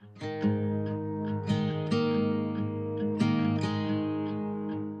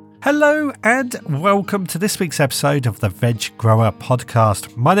Hello and welcome to this week's episode of the Veg Grower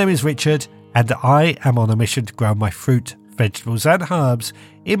Podcast. My name is Richard and I am on a mission to grow my fruit, vegetables and herbs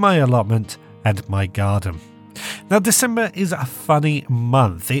in my allotment and my garden. Now, December is a funny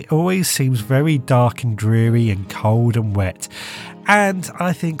month. It always seems very dark and dreary and cold and wet. And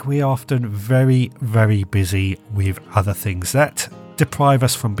I think we're often very, very busy with other things that deprive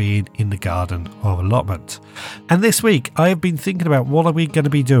us from being in the garden or allotment. And this week I have been thinking about what are we going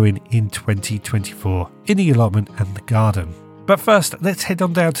to be doing in 2024 in the allotment and the garden. But first, let's head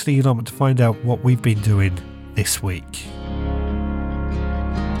on down to the allotment to find out what we've been doing this week.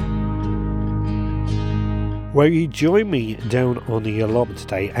 Well, you join me down on the allotment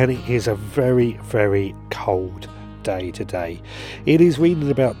today, and it is a very, very cold day today. It is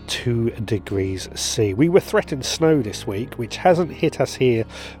reading about 2 degrees C. We were threatened snow this week, which hasn't hit us here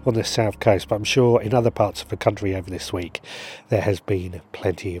on the south coast, but I'm sure in other parts of the country over this week there has been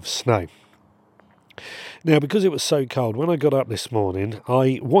plenty of snow. Now, because it was so cold, when I got up this morning,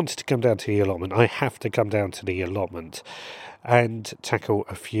 I wanted to come down to the allotment. I have to come down to the allotment and tackle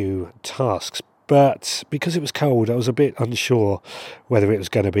a few tasks. But because it was cold, I was a bit unsure whether it was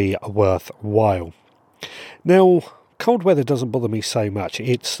going to be worthwhile. Now, cold weather doesn't bother me so much.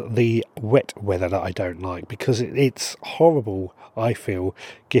 It's the wet weather that I don't like, because it's horrible, I feel,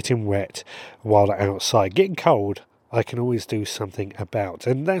 getting wet while outside. Getting cold, I can always do something about.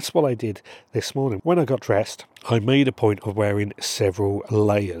 And that's what I did this morning. When I got dressed, I made a point of wearing several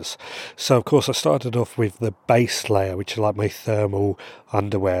layers. So, of course, I started off with the base layer, which is like my thermal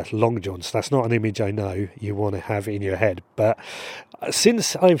underwear, long johns. That's not an image I know you want to have in your head. But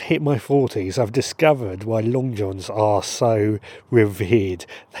since I've hit my 40s, I've discovered why long johns are so revered.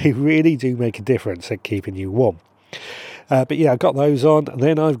 They really do make a difference at keeping you warm. But yeah, I've got those on. And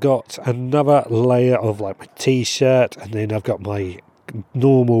then I've got another layer of like my t-shirt, and then I've got my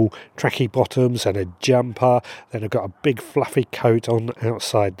normal tracky bottoms and a jumper. Then I've got a big fluffy coat on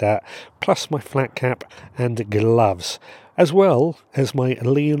outside that, plus my flat cap and gloves, as well as my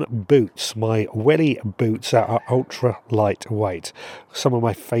lean boots, my welly boots that are ultra lightweight. Some of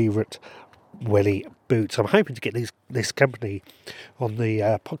my favourite welly boots. I'm hoping to get this company on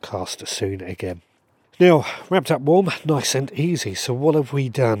the podcast soon again. Now, wrapped up warm, nice and easy. So what have we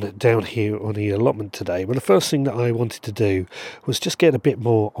done down here on the allotment today? Well, the first thing that I wanted to do was just get a bit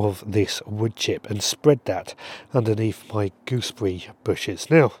more of this wood chip and spread that underneath my gooseberry bushes.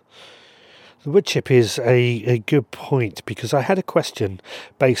 Now, the wood chip is a good point, because I had a question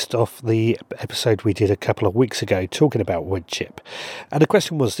based off the episode we did a couple of weeks ago talking about wood chip. And the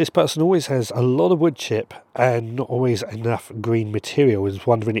question was, this person always has a lot of wood chip and not always enough green material, and is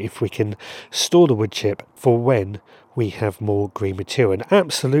wondering if we can store the wood chip for when we have more green material. And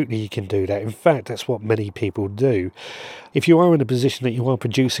absolutely you can do that. In fact, that's what many people do. If you are in a position that you are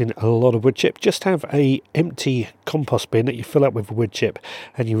producing a lot of wood chip, just have a empty compost bin that you fill up with wood chip,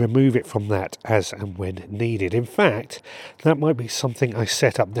 and you remove it from that as and when needed. In fact, that might be something I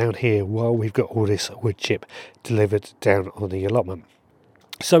set up down here while we've got all this wood chip delivered down on the allotment.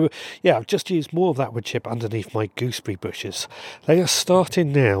 So yeah, I've just used more of that wood chip underneath my gooseberry bushes. They are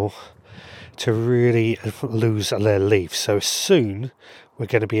starting now to really lose their leaves, so soon we're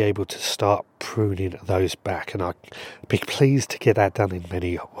going to be able to start pruning those back, and I'll be pleased to get that done in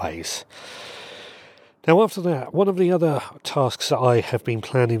many ways. Now, after that, one of the other tasks that I have been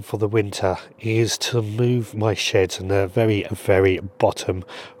planning for the winter is to move my sheds in the very, very bottom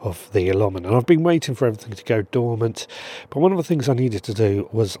of the allotment. And I've been waiting for everything to go dormant, but one of the things I needed to do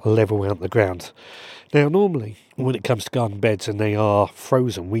was level out the ground. Now, normally, when it comes to garden beds and they are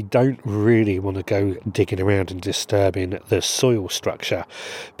frozen, we don't really want to go digging around and disturbing the soil structure.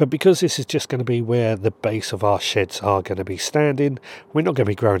 But because this is just going to be where the base of our sheds are going to be standing, we're not going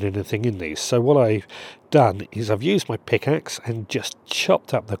to be growing anything in these. So what I've done is I've used my pickaxe and just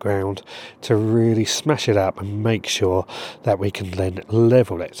chopped up the ground to really smash it up and make sure that we can then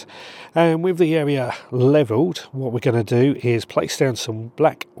level it. And with the area levelled, what we're going to do is place down some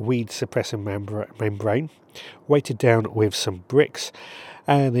black weed suppressing membrane, weighted down with some bricks,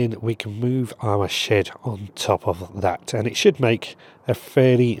 and then we can move our shed on top of that, and it should make a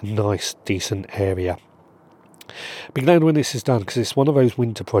fairly nice, decent area. Be glad when this is done, because it's one of those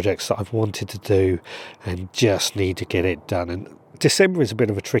winter projects that I've wanted to do and just need to get it done. And December is a bit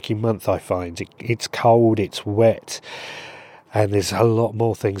of a tricky month, I find. It's cold, it's wet, and there's a lot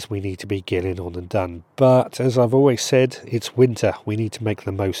more things we need to be getting on and done. But as I've always said, it's winter. We need to make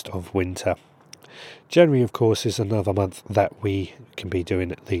the most of winter. January, of course, is another month that we can be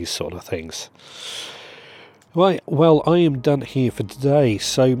doing these sort of things. Right, well, I am done here for today,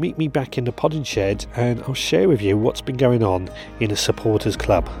 so meet me back in the potting shed and I'll share with you what's been going on in a supporters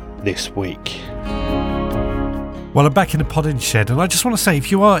club this week. Well, I'm back in the podding shed, and I just want to say,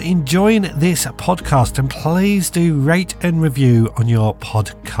 if you are enjoying this podcast, then please do rate and review on your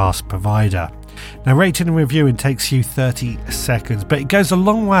podcast provider. Now, rating and reviewing takes you 30 seconds, but it goes a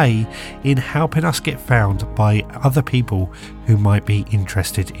long way in helping us get found by other people who might be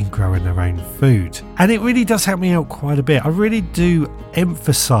interested in growing their own food. And it really does help me out quite a bit. I really do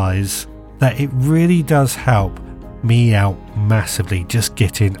emphasise that it really does help me out massively, just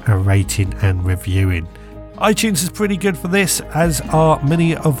getting a rating and reviewing. iTunes is pretty good for this, as are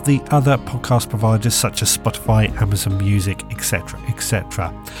many of the other podcast providers such as Spotify, Amazon Music, etc,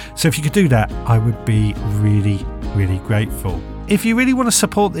 etc. So if you could do that, I would be really, really grateful. If you really want to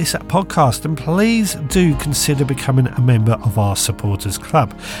support this podcast, then please do consider becoming a member of our Supporters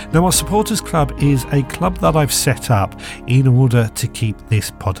Club. Now, our Supporters Club is a club that I've set up in order to keep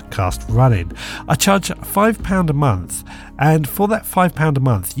this podcast running. I charge £5 a month, and for that £5 a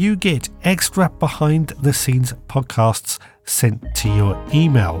month, you get extra behind-the-scenes podcasts sent to your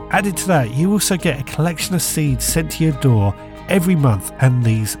email. Added to that, you also get a collection of seeds sent to your door every month, and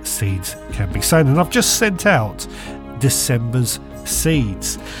these seeds can be sown. And I've just sent out December's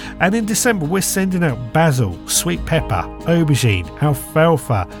seeds, and in December we're sending out basil, sweet pepper, aubergine,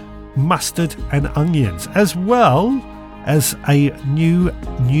 alfalfa, mustard and onions, as well as a new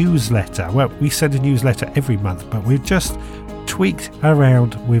newsletter. Well, we send a newsletter every month, but we've just tweaked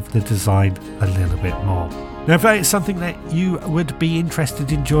around with the design a little bit more. Now, if that is something that you would be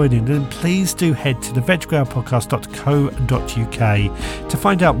interested in joining, then please do head to the veggrowpodcast.co.uk to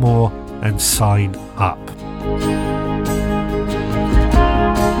find out more and sign up.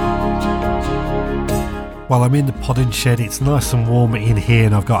 While I'm in the podding shed, it's nice and warm in here,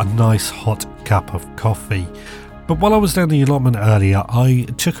 and I've got a nice hot cup of coffee. But while I was down the allotment earlier, I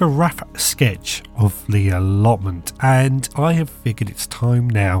took a rough sketch of the allotment, and I have figured it's time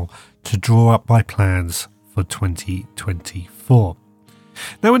now to draw up my plans for 2024.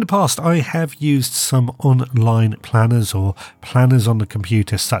 Now, in the past, I have used some online planners or planners on the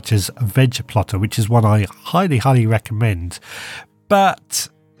computer, such as VegPlotter, which is one I highly recommend. But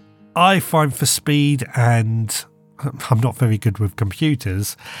I find for speed, and I'm not very good with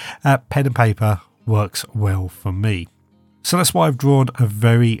computers, pen and paper works well for me. So that's why I've drawn a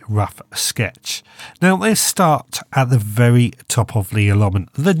very rough sketch. Now, let's start at the very top of the allotment,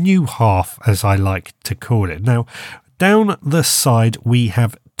 the new half, as I like to call it. Now, down the side, we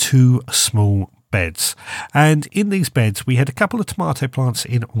have two small beds, and in these beds we had a couple of tomato plants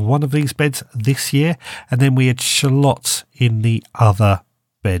in one of these beds this year, and then we had shallots in the other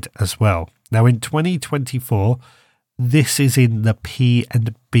bed as well. Now, in 2024, this is in the pea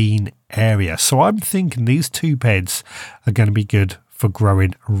and bean area, so I'm thinking these two beds are going to be good for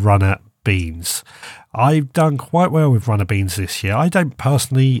growing runner beans. I've done quite well with runner beans this year. I don't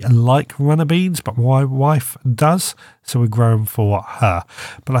personally like runner beans, but my wife does, so we grow them for her.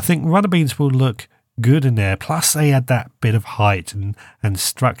 But I think runner beans will look good in there, plus they add that bit of height and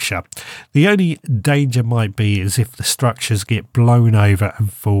structure. The only danger might be is if the structures get blown over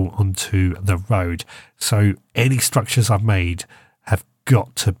and fall onto the road. So any structures I've made have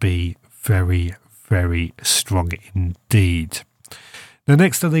got to be very, very strong indeed. Now,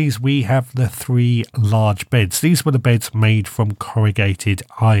 next to these, we have the three large beds. These were the beds made from corrugated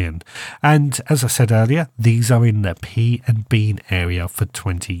iron. And as I said earlier, these are in the pea and bean area for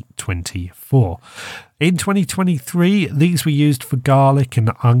 2024. In 2023, these were used for garlic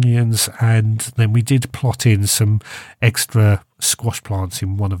and onions, and then we did plot in some extra squash plants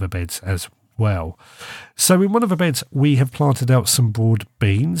in one of the beds as well. So in one of the beds, we have planted out some broad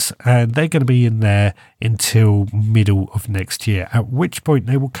beans, and they're going to be in there until middle of next year, at which point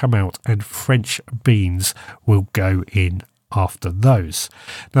they will come out and French beans will go in after those.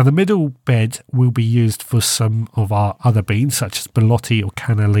 Now, the middle bed will be used for some of our other beans, such as Belotti or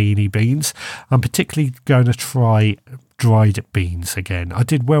cannellini beans. I'm particularly going to try dried beans again. I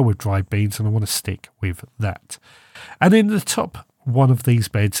did well with dried beans, and I want to stick with that. And in the top one of these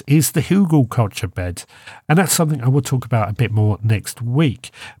beds is the hugelkultur bed, and that's something I will talk about a bit more next week.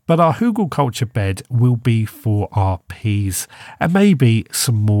 But our hugelkultur bed will be for our peas and maybe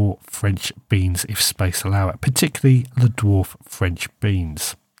some more French beans if space allow it, particularly the dwarf French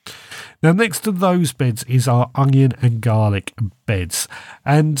beans. Now, next to those beds is our onion and garlic beds,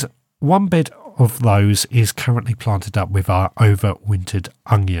 and one bed of those is currently planted up with our overwintered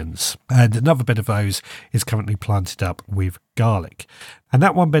onions, and another bed of those is currently planted up with garlic. And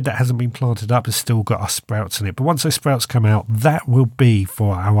that one bed that hasn't been planted up has still got our sprouts in it, but once those sprouts come out, that will be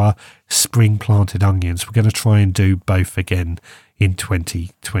for our spring planted onions. We're going to try and do both again in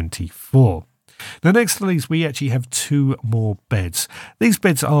 2024. Now, next to these, we actually have 2 more beds. These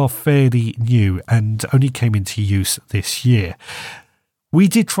beds are fairly new and only came into use this year. We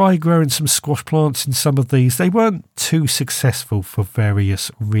did try growing some squash plants in some of these. They weren't too successful for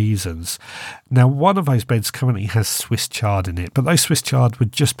various reasons. Now, one of those beds currently has Swiss chard in it, but those Swiss chard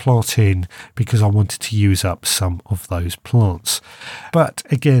would just plant in because I wanted to use up some of those plants. But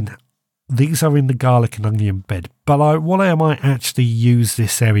again, these are in the garlic and onion bed. But what I might actually use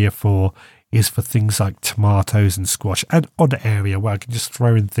this area for is for things like tomatoes and squash, an odd area where I can just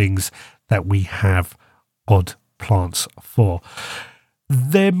throw in things that we have odd plants for.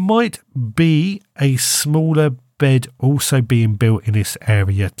 There might be a smaller bed also being built in this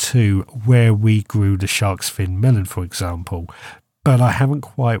area too, where we grew the shark's fin melon, for example, but I haven't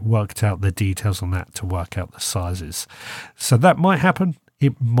quite worked out the details on that to work out the sizes. So that might happen,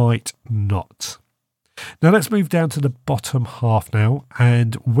 it might not. Now let's move down to the bottom half now,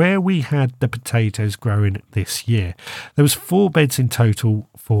 and where we had the potatoes growing this year. There was 4 beds in total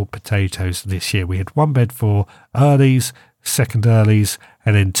for potatoes this year. We had 1 bed for earlies, second earlies,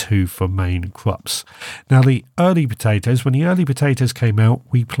 and then 2 for main crops. Now the early potatoes, when the early potatoes came out,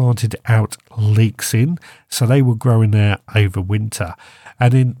 we planted out leeks in, so they were growing there over winter.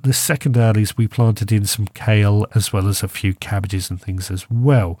 And in the second earlies, we planted in some kale as well as a few cabbages and things as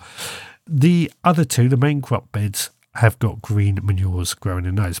well. The other 2, the main crop beds, have got green manures growing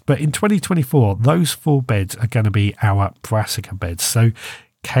in those. But in 2024, those 4 beds are going to be our brassica beds. So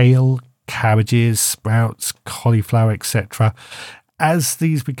kale, cabbages, sprouts, cauliflower, etc. As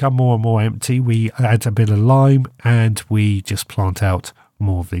these become more and more empty, we add a bit of lime and we just plant out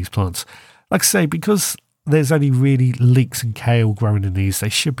more of these plants. Like I say, because there's only really leeks and kale growing in these, they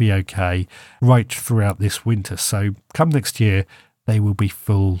should be okay right throughout this winter. So come next year, they will be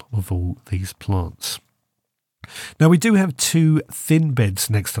full of all these plants. Now we do have 2 thin beds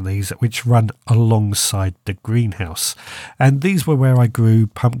next to these which run alongside the greenhouse, and these were where I grew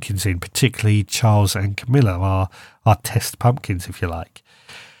pumpkins in, particularly Charles and Camilla, our test pumpkins if you like.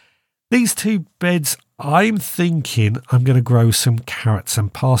 These 2 beds, I'm thinking I'm going to grow some carrots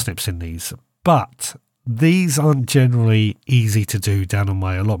and parsnips in these, but these aren't generally easy to do down on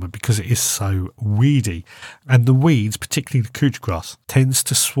my allotment because it is so weedy, and the weeds, particularly the couch grass, tends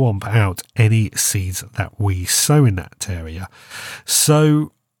to swamp out any seeds that we sow in that area.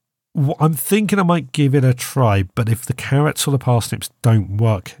 So I'm thinking I might give it a try, but if the carrots or the parsnips don't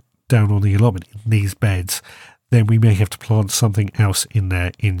work down on the allotment in these beds, then we may have to plant something else in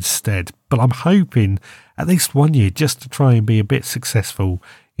there instead. But I'm hoping at least 1 year just to try and be a bit successful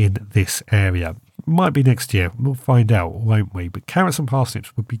in this area. Might be next year, we'll find out, won't we? But carrots and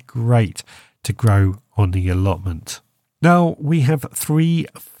parsnips would be great to grow on the allotment. Now we have 3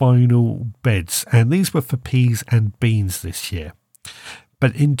 final beds, and these were for peas and beans this year.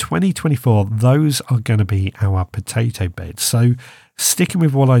 But in 2024, those are going to be our potato beds. So sticking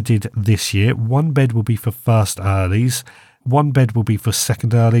with what I did this year, 1 bed will be for first earlies, 1 bed will be for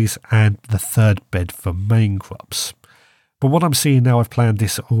second earlies, and the 3rd bed for main crops. But what I'm seeing now, I've planned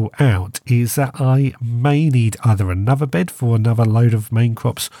this all out, is that I may need either another bed for another load of main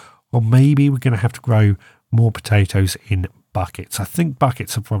crops, or maybe we're going to have to grow more potatoes in buckets. I think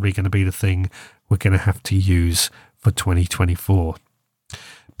buckets are probably going to be the thing we're going to have to use for 2024.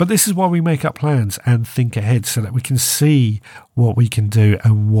 But this is why we make up plans and think ahead so that we can see what we can do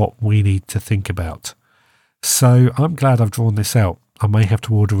and what we need to think about. So I'm glad I've drawn this out. I may have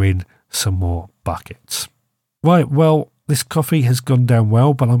to order in some more buckets. Right, well, this coffee has gone down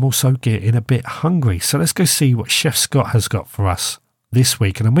well, but I'm also getting a bit hungry. So let's go see what Chef Scott has got for us this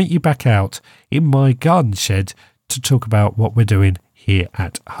week. And I'll meet you back out in my garden shed to talk about what we're doing here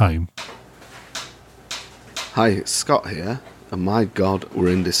at home. Hi, it's Scott here. And my God, we're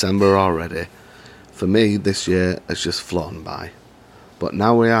in December already. For me, this year has just flown by. But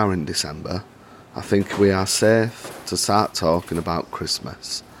now we are in December, I think we are safe to start talking about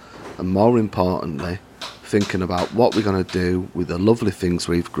Christmas. And more importantly, thinking about what we're going to do with the lovely things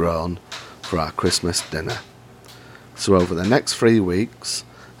we've grown for our Christmas dinner. So over the next 3 weeks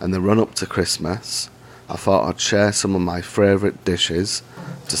and the run up to Christmas, I thought I'd share some of my favourite dishes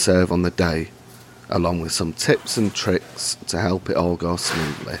to serve on the day, along with some tips and tricks to help it all go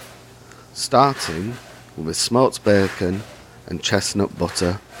smoothly. Starting with smoked bacon and chestnut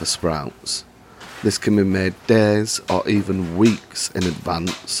butter for sprouts. This can be made days or even weeks in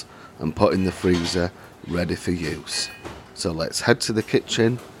advance and put in the freezer ready for use. So let's head to the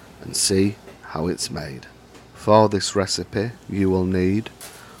kitchen and see how it's made. For this recipe you will need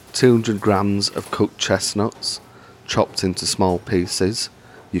 200 grams of cooked chestnuts chopped into small pieces.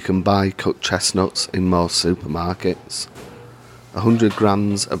 You can buy cooked chestnuts in most supermarkets. 100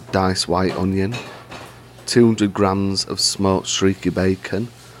 grams of diced white onion, 200 grams of smoked streaky bacon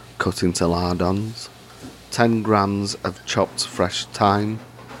cut into lardons, 10 grams of chopped fresh thyme,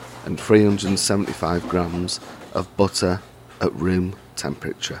 and 375 grams of butter at room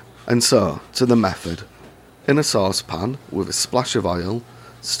temperature. And so, to the method. In a saucepan with a splash of oil,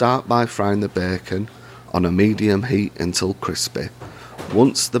 start by frying the bacon on a medium heat until crispy.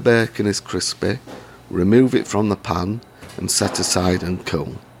 Once the bacon is crispy, remove it from the pan and set aside and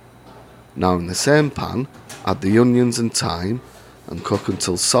cool. Now in the same pan, add the onions and thyme and cook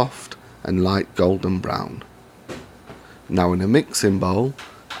until soft and light golden brown. Now in a mixing bowl,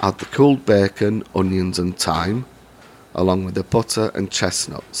 add the cooled bacon, onions and thyme, along with the butter and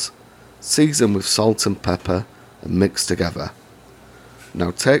chestnuts. Season with salt and pepper and mix together.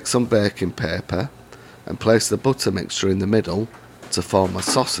 Now take some baking paper and place the butter mixture in the middle to form a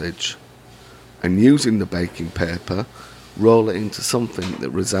sausage, and using the baking paper, roll it into something that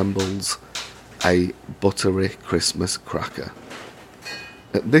resembles a buttery Christmas cracker.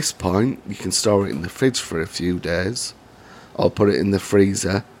 At this point, you can store it in the fridge for a few days, or put it in the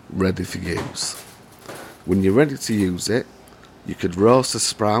freezer ready for use. When you're ready to use it, you could roast the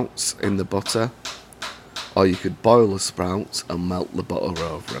sprouts in the butter, or you could boil the sprouts and melt the butter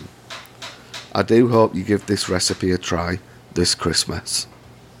over them. I do hope you give this recipe a try this Christmas.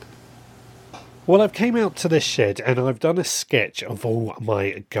 Well, I've came out to this shed and I've done a sketch of all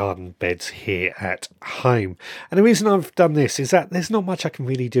my garden beds here at home. And the reason I've done this is that there's not much I can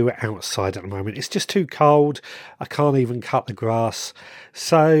really do outside at the moment. It's just too cold. I can't even cut the grass.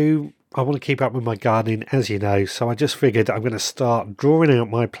 So I want to keep up with my gardening, as you know. So I just figured I'm going to start drawing out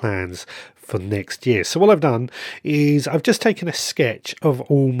my plans for next year. So what I've done is I've just taken a sketch of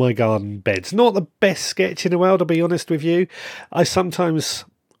all my garden beds. Not the best sketch in the world, I'll be honest with you. I sometimes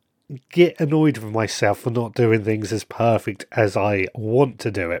get annoyed with myself for not doing things as perfect as I want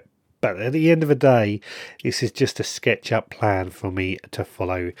to do it. But at the end of the day, this is just a sketch up plan for me to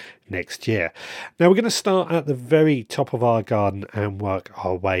follow next year. Now we're going to start at the very top of our garden and work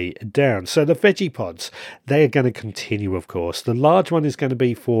our way down. So the veggie pods, they are going to continue, of course. The large one is going to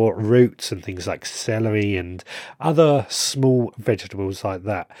be for roots and things like celery and other small vegetables like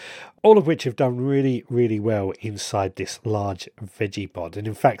that. All of which have done really, really well inside this large veggie pod. And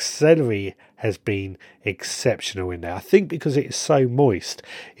in fact, celery has been exceptional in there. I think because it is so moist,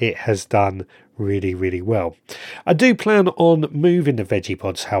 it has done really, really well. I do plan on moving the veggie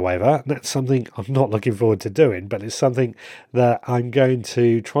pods, however. That's something I'm not looking forward to doing, but it's something that I'm going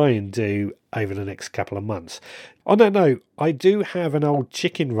to try and do over the next couple of months. On that note, I do have an old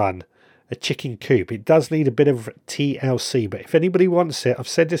chicken run, a chicken coop. It does need a bit of TLC, but if anybody wants it, I've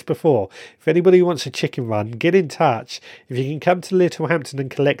said this before, if anybody wants a chicken run, get in touch. If you can come to Littlehampton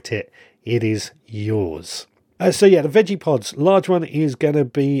and collect it, it is yours. So yeah, the veggie pods, large one is going to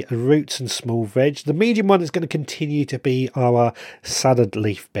be roots and small veg. The medium one is going to continue to be our salad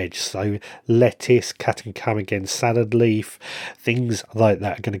leaf veg. So lettuce, cut and come again, salad leaf, things like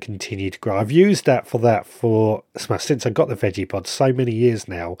that are going to continue to grow. I've used that for since I got the veggie pods so many years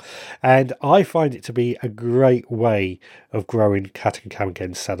now. And I find it to be a great way of growing cut and come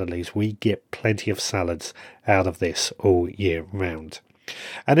again salad leaves. We get plenty of salads out of this all year round.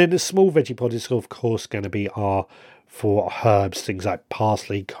 And then the small veggie pod is of course going to be for herbs, things like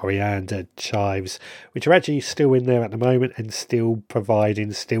parsley, coriander, chives, which are actually still in there at the moment and still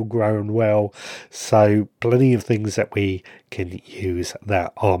providing, still growing well. So plenty of things that we can use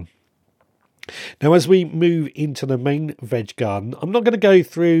that on. Now, as we move into the main veg garden, I'm not going to go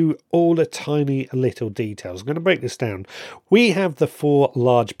through all the tiny little details. I'm going to break this down. We have the 4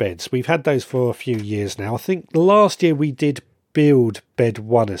 large beds. We've had those for a few years now. I think last year we did build bed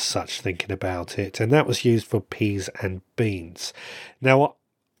 1 as such, thinking about it, and that was used for peas and beans. Now,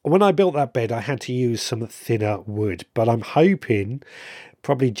 when I built that bed, I had to use some thinner wood, but I'm hoping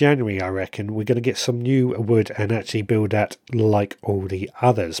probably January, I reckon, we're going to get some new wood and actually build that like all the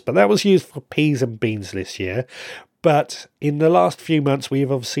others. But that was used for peas and beans this year. But in the last few months, we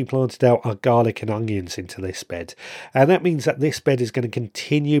have obviously planted out our garlic and onions into this bed. And that means that this bed is going to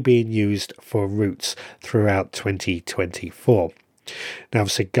continue being used for roots throughout 2024. Now,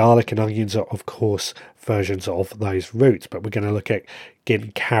 obviously, garlic and onions are, of course, versions of those roots. But we're going to look at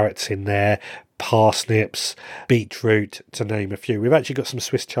getting carrots in there, parsnips, beetroot, to name a few. We've actually got some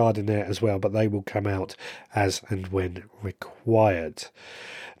Swiss chard in there as well, but they will come out as and when required.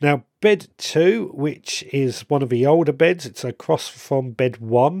 Now, Bed 2, which is one of the older beds, it's across from bed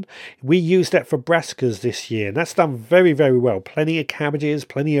 1. We used that for brassicas this year, and that's done very, very well. Plenty of cabbages,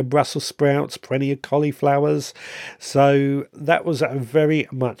 plenty of Brussels sprouts, plenty of cauliflowers. So that was very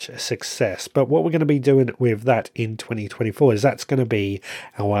much a success. But what we're going to be doing with that in 2024 is that's going to be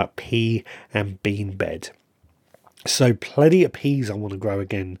our pea and bean bed. So plenty of peas I want to grow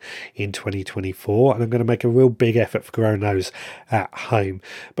again in 2024, and I'm going to make a real big effort for growing those at home.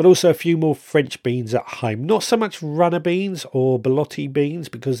 But also a few more French beans at home. Not so much runner beans or Belotti beans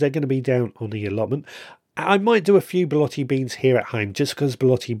because they're going to be down on the allotment. I might do a few Belotti beans here at home just because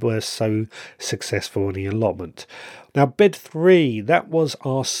Belotti were so successful on the allotment. Now, bed 3, that was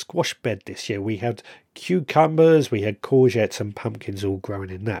our squash bed this year. We had cucumbers, we had courgettes and pumpkins all growing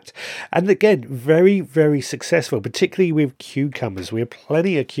in that. And again, very, very successful, particularly with cucumbers. We have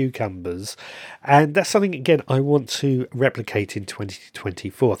plenty of cucumbers. And that's something, again, I want to replicate in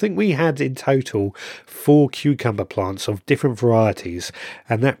 2024. I think we had in total 4 cucumber plants of different varieties,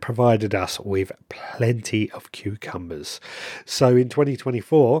 and that provided us with plenty of cucumbers. So in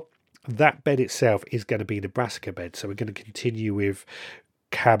 2024, that bed itself is going to be the brassica bed. So we're going to continue with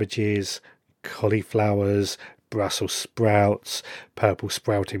cabbages, cauliflowers, Brussels sprouts, purple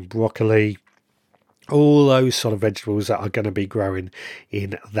sprouting broccoli, all those sort of vegetables that are going to be growing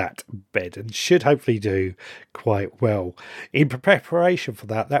in that bed and should hopefully do quite well. In preparation for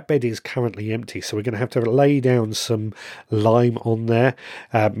that, that bed is currently empty, so we're going to have to lay down some lime on there,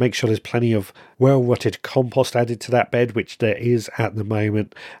 make sure there's plenty of well-rotted compost added to that bed, which there is at the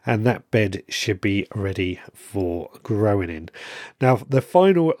moment, and that bed should be ready for growing in. Now, the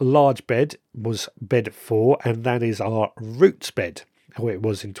final large bed was bed 4, and that is our roots bed. Oh, it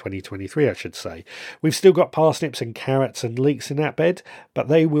was in 2023, I should say. We've still got parsnips and carrots and leeks in that bed, but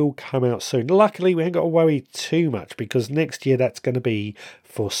they will come out soon. Luckily, we ain't got to worry too much because next year that's going to be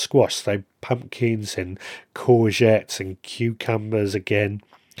for squash. So pumpkins and courgettes and cucumbers again.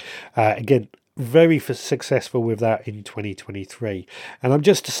 Very successful with that in 2023. And I'm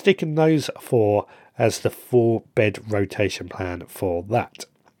just sticking those 4 as the 4-bed rotation plan for that.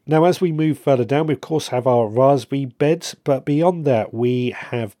 Now, as we move further down, we of course have our raspberry beds, but beyond that, we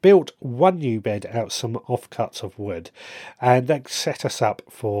have built one new bed out some offcuts of wood, and that set us up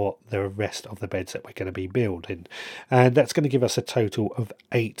for the rest of the beds that we're going to be building. And that's going to give us a total of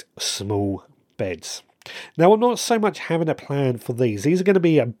 8 small beds. Now, I'm not so much having a plan for these. These are going to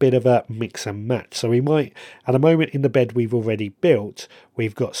be a bit of a mix and match. So we might, at the moment in the bed we've already built,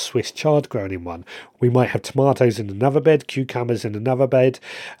 we've got Swiss chard growing in one. We might have tomatoes in another bed, cucumbers in another bed,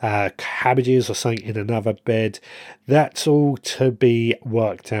 cabbages or something in another bed. That's all to be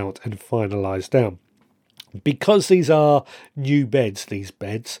worked out and finalised down. Because these are new beds,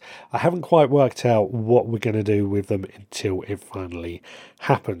 I haven't quite worked out what we're going to do with them until it finally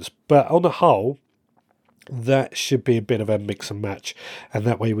happens. But on the whole, that should be a bit of a mix and match, and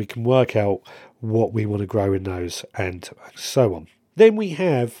that way we can work out what we want to grow in those and so on. Then we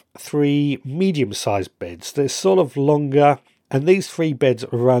have 3 medium-sized beds. They're sort of longer, and these 3 beds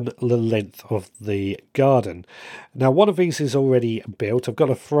run the length of the garden. Now, one of these is already built. I've got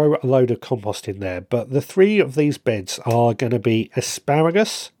to throw a load of compost in there, but the 3 of these beds are going to be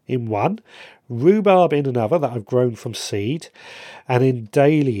asparagus in one, rhubarb in another that I've grown from seed, and in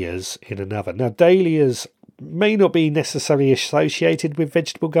dahlias in another. Now, dahlias may not be necessarily associated with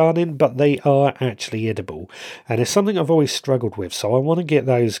vegetable gardening, but they are actually edible, and it's something I've always struggled with, so I want to get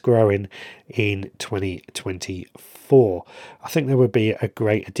those growing in 2024. I think they would be a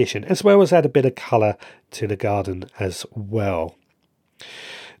great addition, as well as add a bit of colour to the garden as well.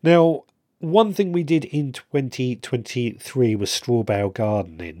 Now, one thing we did in 2023 was straw bale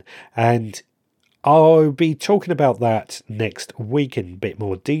gardening, and I'll be talking about that next week in a bit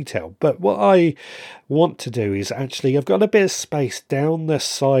more detail. But what I want to do is actually, I've got a bit of space down the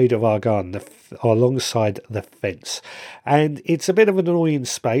side of our garden, alongside the fence. And it's a bit of an annoying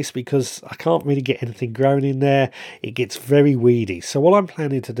space because I can't really get anything growing in there. It gets very weedy. So what I'm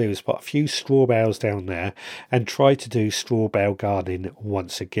planning to do is put a few straw bales down there and try to do straw bale gardening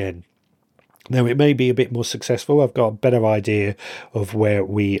once again. Now, it may be a bit more successful. I've got a better idea of where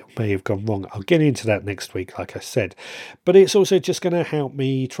we may have gone wrong. I'll get into that next week, like I said. But it's also just going to help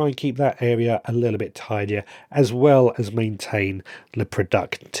me try and keep that area a little bit tidier, as well as maintain the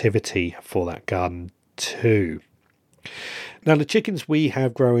productivity for that garden too. Now, the chickens we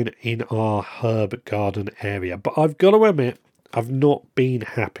have growing in our herb garden area, but I've got to admit, I've not been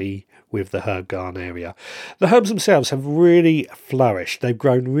happy with the herb garden area. The herbs themselves have really flourished. They've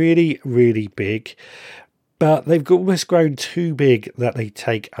grown really, really big, but they've almost grown too big that they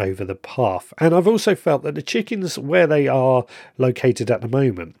take over the path. And I've also felt that the chickens, where they are located at the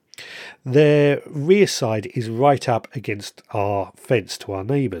moment, Their rear side is right up against our fence to our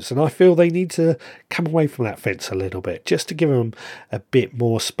neighbours, and I feel they need to come away from that fence a little bit just to give them a bit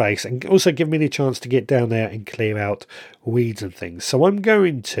more space and also give me the chance to get down there and clear out weeds and things. So I'm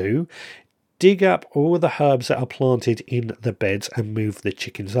going to dig up all the herbs that are planted in the beds and move the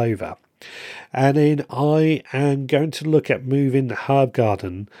chickens over. And then I am going to look at moving the herb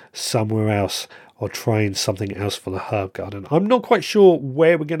garden somewhere else, or trying something else for the herb garden. I'm not quite sure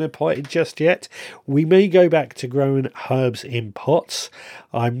where we're going to put it just yet. We may go back to growing herbs in pots.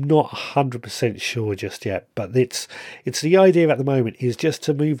 I'm not 100% sure just yet, but it's the idea at the moment is just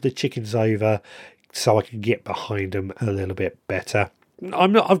to move the chickens over so I can get behind them a little bit better.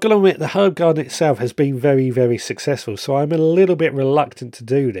 I've got to admit, the herb garden itself has been very, very successful, so I'm a little bit reluctant to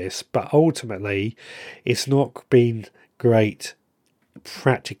do this, but ultimately it's not been great.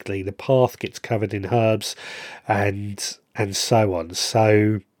 Practically, the path gets covered in herbs and so on.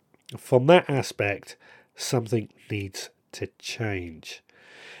 So from that aspect, something needs to change.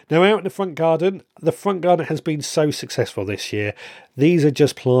 Now, out in the front garden has been so successful this year. These are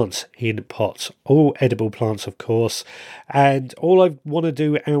just plants in pots, all edible plants, of course. And all I want to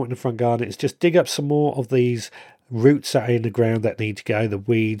do out in the front garden is just dig up some more of these roots that are in the ground that need to go, the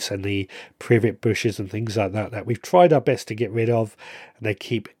weeds and the privet bushes and things like that we've tried our best to get rid of, and they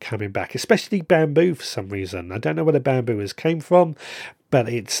keep coming back, especially bamboo for some reason. I don't know where the bamboo has came from, but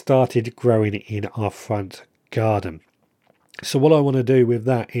it started growing in our front garden. So what I want to do with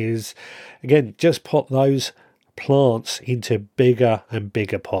that is, again, just put those plants into bigger and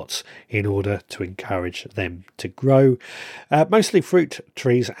bigger pots in order to encourage them to grow. Mostly fruit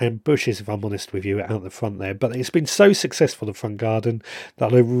trees and bushes, if I'm honest with you, out the front there. But it's been so successful, the front garden,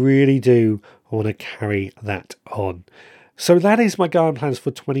 that I really do want to carry that on. So that is my garden plans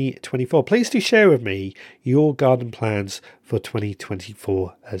for 2024. Please do share with me your garden plans for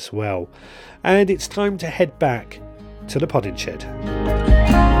 2024 as well. And it's time to head back to the podding shed.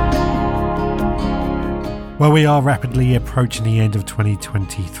 Well, we are rapidly approaching the end of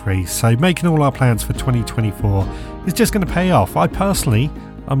 2023, so making all our plans for 2024 is just going to pay off.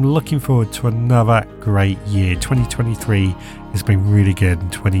 I'm looking forward to another great year. 2023 has been really good,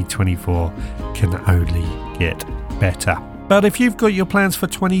 and 2024 can only get better. But if you've got your plans for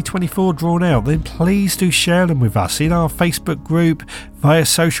 2024 drawn out, then please do share them with us in our Facebook group, via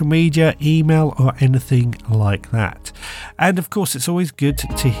social media, email, or anything like that. And of course, it's always good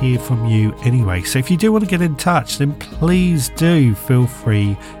to hear from you anyway. So if you do want to get in touch, then please do feel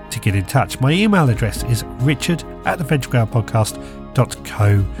free to get in touch. My email address is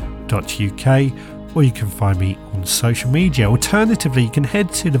richard@theveggroundpodcast.co.uk, or you can find me on social media. Alternatively, you can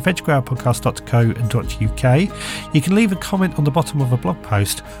head to theveggroundpodcast.co.uk. You can leave a comment on the bottom of a blog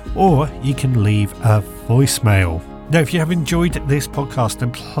post, or you can leave a voicemail. Now, if you have enjoyed this podcast,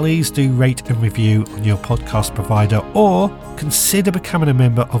 then please do rate and review on your podcast provider, or consider becoming a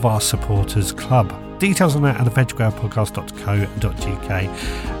member of our supporters club. Details on that at theveggroundpodcast.co.uk.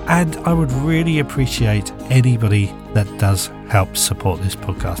 And I would really appreciate anybody that does help support this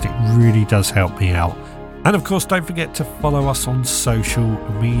podcast. It really does help me out. And of course, don't forget to follow us on social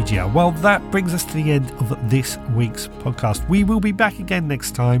media. Well, that brings us to the end of this week's podcast. We will be back again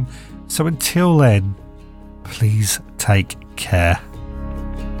next time. So until then, please take care.